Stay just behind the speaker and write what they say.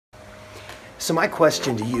So my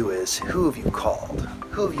question to you is, who have you called?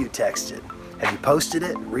 Who have you texted? Have you posted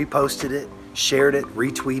it, reposted it, shared it,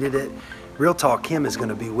 retweeted it? Real Talk Kim is going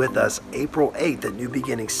to be with us April 8th at New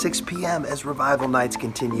Beginnings, 6 p.m. as Revival Nights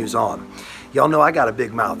continues on. Y'all know I got a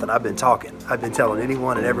big mouth and I've been talking. I've been telling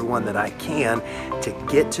anyone and everyone that I can to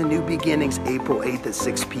get to New Beginnings April 8th at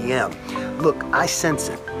 6 p.m. Look, I sense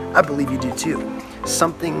it. I believe you do too.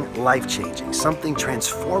 Something life-changing, something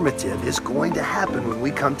transformative is going to happen when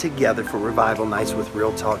we come together for Revival Nights with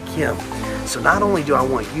Real Talk Kim. So not only do I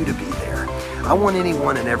want you to be there, I want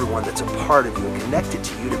anyone and everyone that's a part of you and connected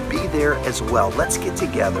to you to be there as well. Let's get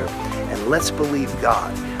together and let's believe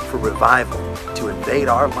God for revival to invade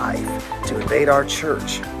our life, to invade our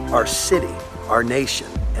church, our city, our nation,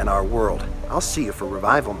 and our world. I'll see you for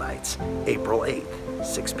Revival Nights, April 8th,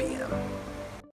 6 p.m.